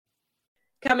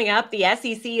Coming up, the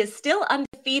SEC is still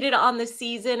undefeated on the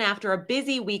season after a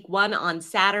busy week 1 on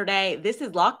Saturday. This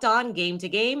is Locked On Game to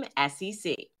Game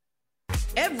SEC.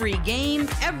 Every game,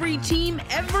 every team,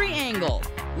 every angle.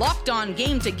 Locked On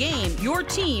Game to Game, your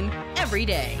team every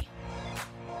day.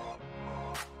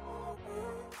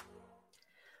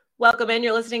 Welcome in.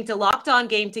 You're listening to Locked On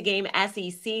Game to Game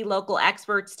SEC, local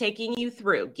experts taking you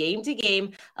through game to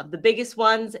game of the biggest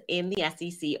ones in the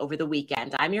SEC over the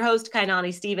weekend. I'm your host,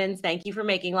 Kainani Stevens. Thank you for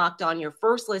making Locked On your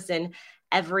first listen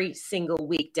every single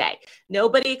weekday.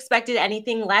 Nobody expected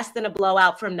anything less than a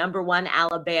blowout from number 1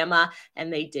 Alabama,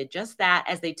 and they did just that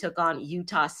as they took on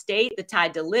Utah State. The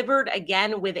Tide delivered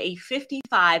again with a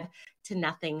 55-0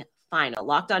 final.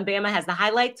 Locked On Bama has the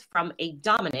highlights from a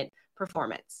dominant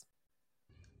performance.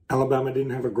 Alabama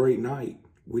didn't have a great night,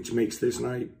 which makes this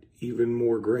night even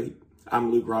more great. I'm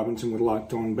Luke Robinson with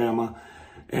Locked On Bama,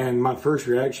 and my first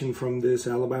reaction from this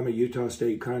Alabama-Utah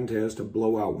State contest, a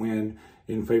blowout win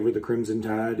in favor of the Crimson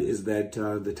Tide, is that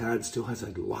the Tide still has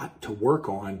a lot to work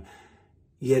on,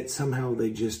 yet somehow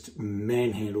they just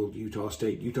manhandled Utah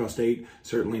State. Utah State,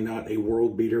 certainly not a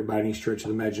world beater by any stretch of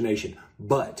the imagination,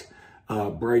 but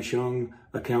Bryce Young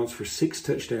accounts for 6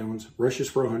 touchdowns, rushes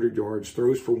for 100 yards,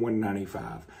 throws for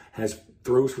 195,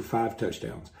 throws for 5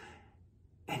 touchdowns.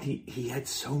 And he had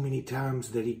so many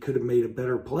times that he could have made a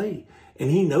better play. And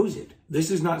he knows it.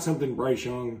 This is not something Bryce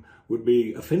Young would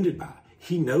be offended by.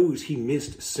 He knows he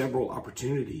missed several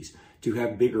opportunities to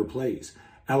have bigger plays.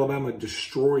 Alabama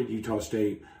destroyed Utah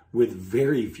State with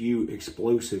very few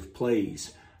explosive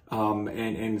plays.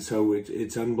 And so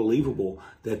it's unbelievable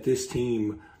that this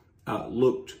team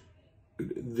looked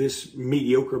this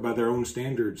mediocre by their own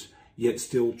standards, yet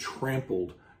still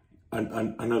trampled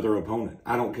another opponent.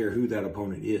 I don't care who that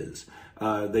opponent is.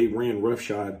 They ran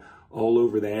roughshod all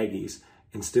over the Aggies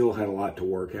and still had a lot to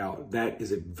work out. That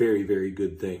is a very, very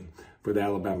good thing for the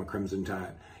Alabama Crimson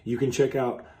Tide. You can check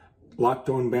out Locked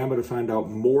On Bama to find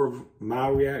out more of my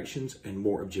reactions and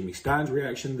more of Jimmy Stein's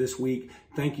reaction this week.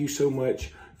 Thank you so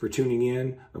much for tuning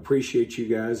in. Appreciate you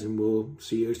guys, and we'll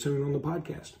see you soon on the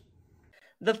podcast.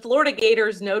 The Florida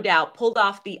Gators, no doubt, pulled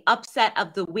off the upset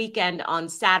of the weekend on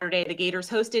Saturday. The Gators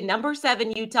hosted number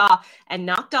 7 Utah and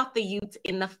knocked off the Utes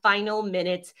in the final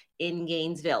minutes in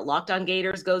Gainesville. Locked On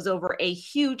Gators goes over a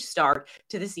huge start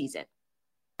to the season.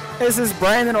 This is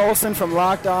Brandon Olson from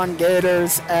Locked On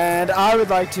Gators, and I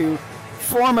would like to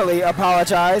formally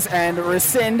apologize and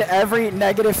rescind every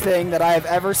negative thing that I have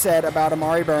ever said about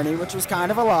Amari Burney, which was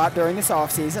kind of a lot during this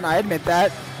offseason. I admit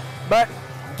that. But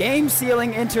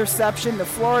game-sealing interception. The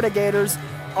Florida Gators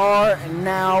are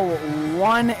now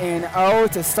 1-0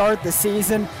 to start the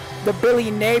season. The Billy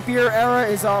Napier era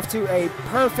is off to a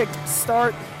perfect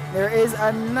start. There is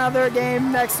another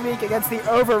game next week against the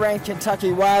overranked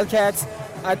Kentucky Wildcats.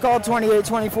 I called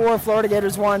 28-24. Florida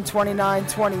Gators won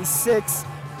 29-26.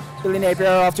 Billy Napier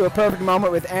off to a perfect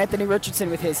moment with Anthony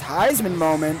Richardson with his Heisman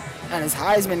moment and his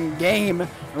Heisman game,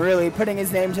 really putting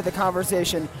his name to the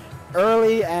conversation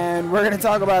early, and we're going to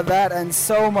talk about that and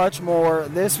so much more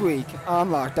this week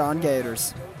on Locked On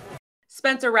Gators.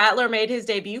 Spencer Rattler made his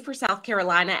debut for South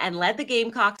Carolina and led the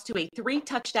Gamecocks to a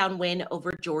 3-touchdown win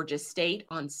over Georgia State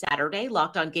on Saturday.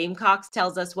 Locked On Gamecocks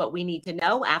tells us what we need to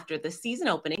know after the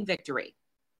season-opening victory.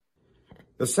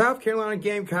 The South Carolina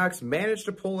Gamecocks managed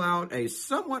to pull out a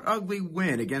somewhat ugly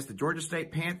win against the Georgia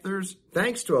State Panthers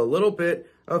thanks to a little bit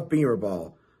of Beamer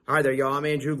ball. Hi there, y'all. I'm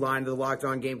Andrew Line of the Locked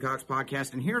On Gamecocks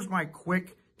podcast, and here's my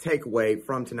quick takeaway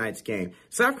from tonight's game.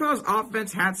 South Carolina's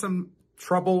offense had some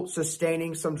trouble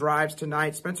sustaining some drives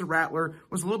tonight. Spencer Rattler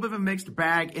was a little bit of a mixed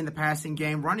bag in the passing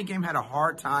game. Running game had a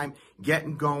hard time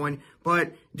getting going,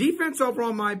 but defense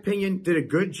overall, in my opinion, did a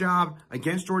good job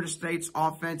against Georgia State's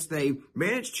offense. They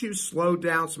managed to slow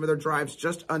down some of their drives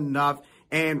just enough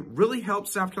and really helped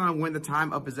South Carolina win the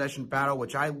time of possession battle,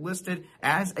 which I listed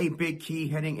as a big key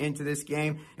heading into this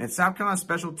game. And South Carolina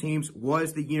special teams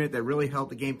was the unit that really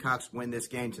helped the Gamecocks win this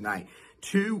game tonight.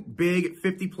 2 big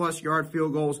 50-plus yard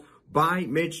field goals by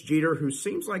Mitch Jeter, who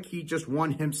seems like he just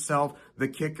won himself the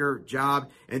kicker job.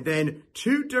 And then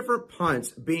 2 different punts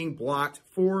being blocked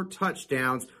for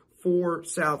touchdowns for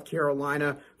South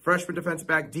Carolina. Freshman defensive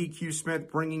back DQ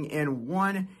Smith bringing in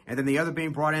 1, and then the other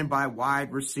being brought in by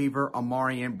wide receiver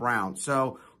Amarian Brown.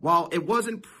 So while it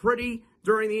wasn't pretty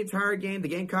during the entire game, the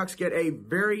Gamecocks get a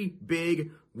very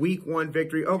big Week 1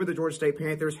 victory over the Georgia State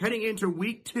Panthers heading into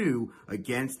Week 2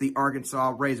 against the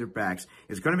Arkansas Razorbacks.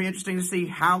 It's going to be interesting to see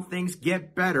how things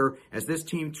get better as this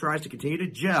team tries to continue to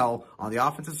gel on the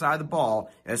offensive side of the ball,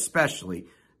 especially.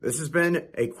 This has been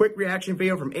a quick reaction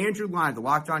video from Andrew Line, the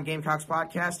Locked On Gamecocks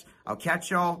podcast. I'll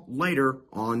catch y'all later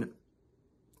on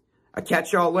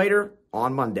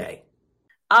Monday.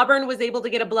 Auburn was able to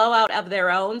get a blowout of their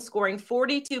own, scoring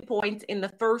 42 points in the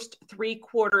first 3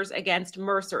 quarters against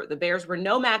Mercer. The Bears were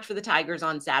no match for the Tigers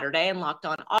on Saturday, and Locked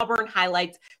On Auburn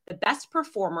highlights the best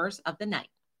performers of the night.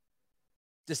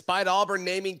 Despite Auburn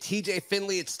naming TJ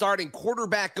Finley its starting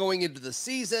quarterback going into the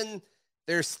season,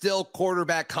 there's still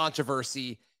quarterback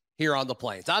controversy here on the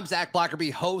Plains. I'm Zach Blackerby,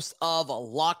 host of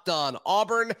Locked On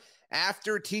Auburn.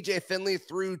 After TJ Finley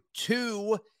threw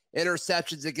 2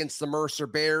 interceptions against the Mercer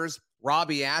Bears,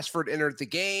 Robbie Ashford entered the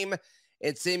game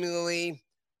and seemingly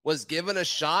was given a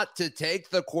shot to take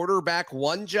the quarterback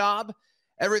 1 job.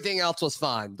 Everything else was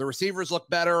fine. The receivers look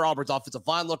better. Auburn's offensive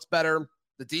line looks better.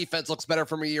 The defense looks better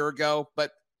from a year ago.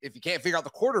 But if you can't figure out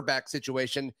the quarterback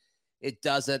situation, it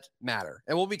doesn't matter.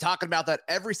 And we'll be talking about that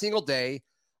every single day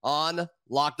on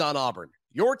Locked On Auburn,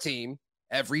 your team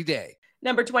every day.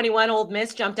 Number 21, Ole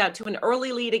Miss jumped out to an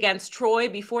early lead against Troy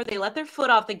before they let their foot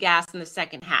off the gas in the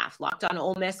second half. Locked On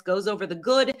Ole Miss goes over the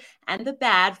good and the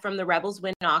bad from the Rebels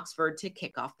win in Oxford to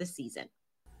kick off the season.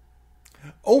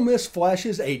 Ole Miss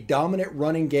flashes a dominant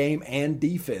running game and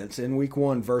defense in Week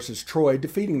 1 versus Troy,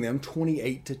 defeating them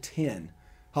 28-10.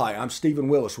 Hi, I'm Stephen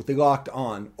Willis with the Locked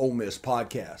On Ole Miss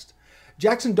podcast.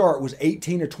 Jackson Dart was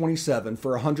 18-27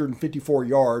 for 154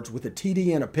 yards with a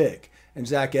TD and a pick, and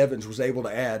Zach Evans was able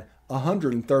to add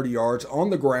 130 yards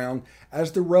on the ground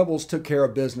as the Rebels took care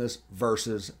of business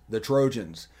versus the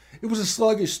Trojans. It was a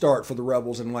sluggish start for the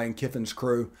Rebels and Lane Kiffin's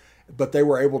crew, but they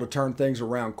were able to turn things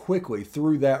around quickly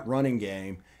through that running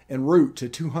game en route to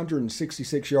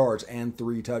 266 yards and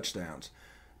 3 touchdowns.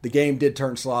 The game did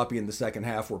turn sloppy in the second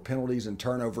half where penalties and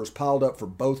turnovers piled up for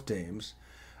both teams.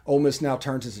 Ole Miss now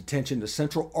turns its attention to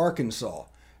Central Arkansas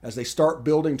as they start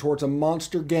building towards a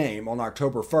monster game on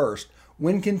October 1st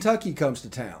when Kentucky comes to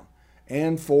town,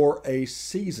 and for a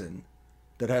season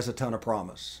that has a ton of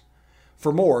promise.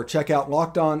 For more, check out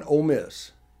Locked On Ole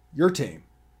Miss, your team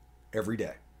every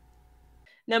day.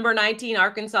 Number 19,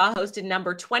 Arkansas hosted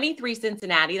number 23,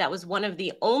 Cincinnati. That was one of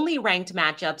the only ranked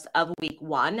matchups of Week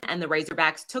 1, and the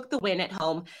Razorbacks took the win at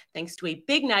home thanks to a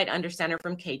big night under center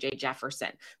from KJ Jefferson.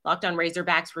 Locked On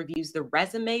Razorbacks reviews the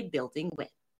resume-building win.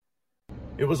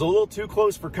 It was a little too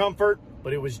close for comfort,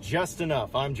 but it was just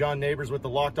enough. I'm John Neighbors with the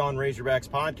Locked On Razorbacks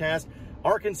podcast.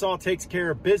 Arkansas takes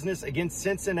care of business against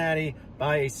Cincinnati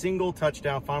by a single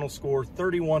touchdown. Final score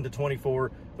 31-24.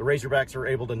 The Razorbacks are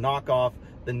able to knock off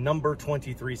the number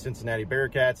 23 Cincinnati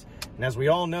Bearcats. And as we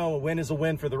all know, a win is a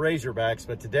win for the Razorbacks,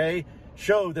 but today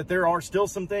showed that there are still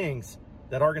some things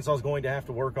that Arkansas is going to have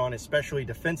to work on, especially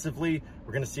defensively.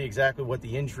 We're going to see exactly what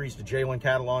the injuries to Jalen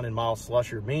Catalon and Miles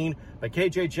Slusher mean. But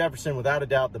KJ Jefferson, without a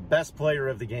doubt, the best player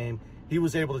of the game. He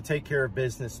was able to take care of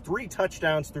business. 3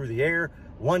 touchdowns through the air,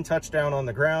 1 touchdown on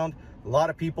the ground. A lot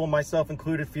of people, myself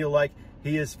included, feel like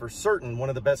he is for certain one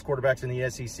of the best quarterbacks in the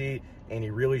SEC, and he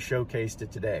really showcased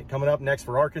it today. Coming up next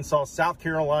for Arkansas, South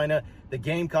Carolina. The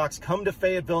Gamecocks come to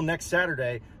Fayetteville next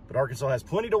Saturday, but Arkansas has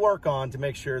plenty to work on to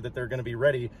make sure that they're going to be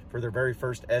ready for their very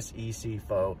first SEC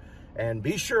foe. And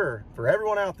be sure, for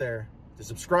everyone out there, to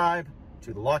subscribe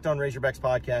to the Locked On Razorbacks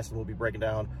podcast, and we'll be breaking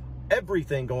down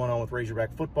everything going on with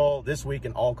Razorback football this week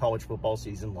and all college football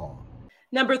season long.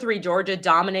 Number 3, Georgia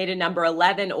dominated number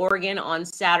 11, Oregon on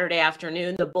Saturday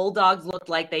afternoon. The Bulldogs looked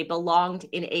like they belonged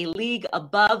in a league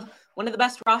above one of the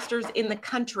best rosters in the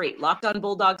country. Locked On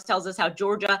Bulldogs tells us how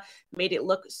Georgia made it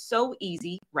look so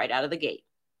easy right out of the gate.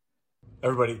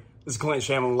 Everybody, this is Clint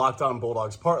Shamlin, Locked On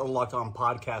Bulldogs, part of the Locked On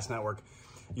Podcast Network,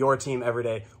 your team every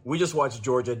day. We just watched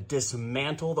Georgia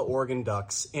dismantle the Oregon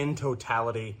Ducks in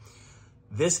totality.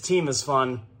 This team is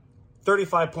fun.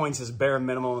 35 points is bare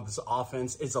minimum with this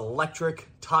offense. It's electric.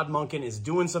 Todd Monken is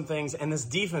doing some things, and this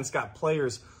defense got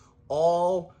players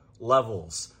all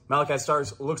levels. Malachi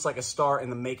Starks looks like a star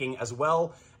in the making, as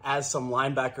well as some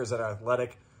linebackers that are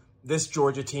athletic. This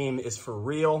Georgia team is for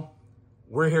real.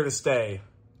 We're here to stay.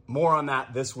 More on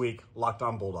that this week, Locked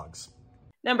On Bulldogs.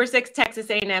 Number 6, Texas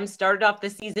A&M started off the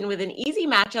season with an easy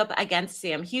matchup against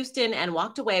Sam Houston and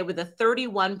walked away with a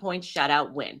 31-point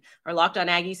shutout win. Our Locked On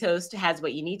Aggies host has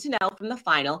what you need to know from the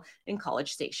final in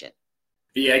College Station.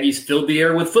 The Aggies filled the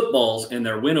air with footballs in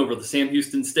their win over the Sam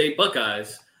Houston State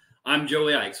Buckeyes. I'm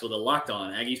Joey Ikes with a Locked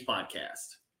On Aggies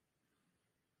podcast.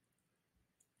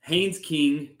 Haynes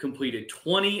King completed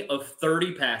 20 of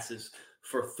 30 passes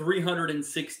for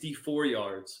 364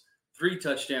 yards, 3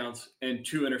 touchdowns, and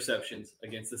 2 interceptions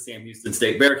against the Sam Houston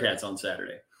State Bearcats on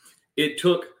Saturday. It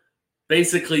took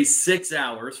basically 6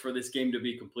 hours for this game to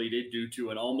be completed due to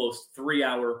an almost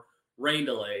 3-hour rain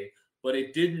delay, but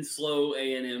it didn't slow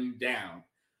A&M down.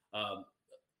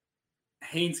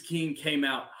 Haynes King came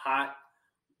out hot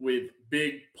with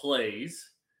big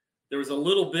plays, There was a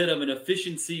little bit of an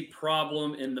efficiency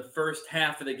problem in the first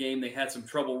half of the game. They had some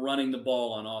trouble running the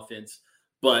ball on offense,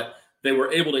 but they were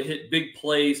able to hit big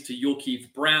plays to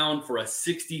Yulkeith Brown for a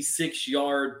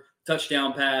 66-yard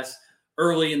touchdown pass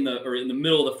early in the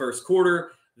middle of the first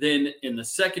quarter. Then in the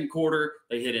second quarter,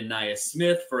 they hit Aniyah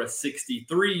Smith for a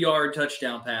 63-yard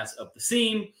touchdown pass up the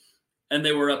seam, and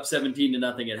they were up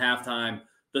 17-0 at halftime.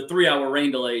 The 3-hour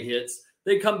rain delay hits.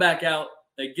 They come back out.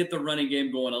 They get the running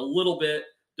game going a little bit.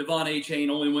 Devon Achane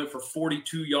only went for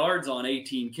 42 yards on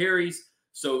 18 carries,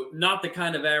 so not the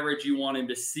kind of average you want him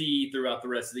to see throughout the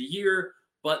rest of the year,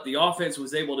 but the offense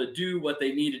was able to do what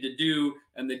they needed to do,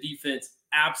 and the defense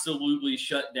absolutely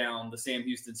shut down the Sam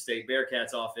Houston State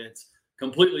Bearcats offense,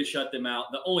 completely shut them out.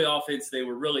 The only offense they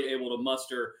were really able to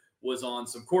muster was on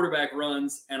some quarterback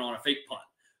runs and on a fake punt.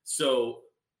 So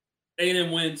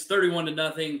A&M wins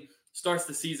 31-0, starts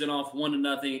the season off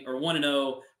 1-0 or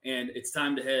 1-0, and it's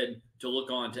time to head to look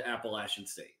on to Appalachian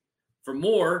State. For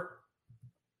more,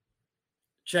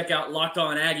 check out Locked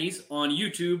On Aggies on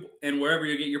YouTube and wherever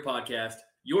you get your podcast.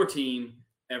 Your team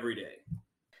every day.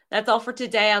 That's all for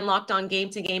today on Locked On Game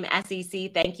to Game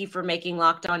SEC. Thank you for making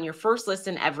Locked On your first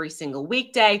listen every single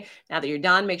weekday. Now that you're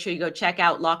done, make sure you go check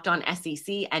out Locked On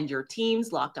SEC and your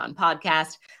team's Locked On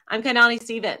podcast. I'm Kainani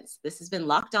Stevens. This has been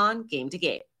Locked On Game to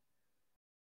Game.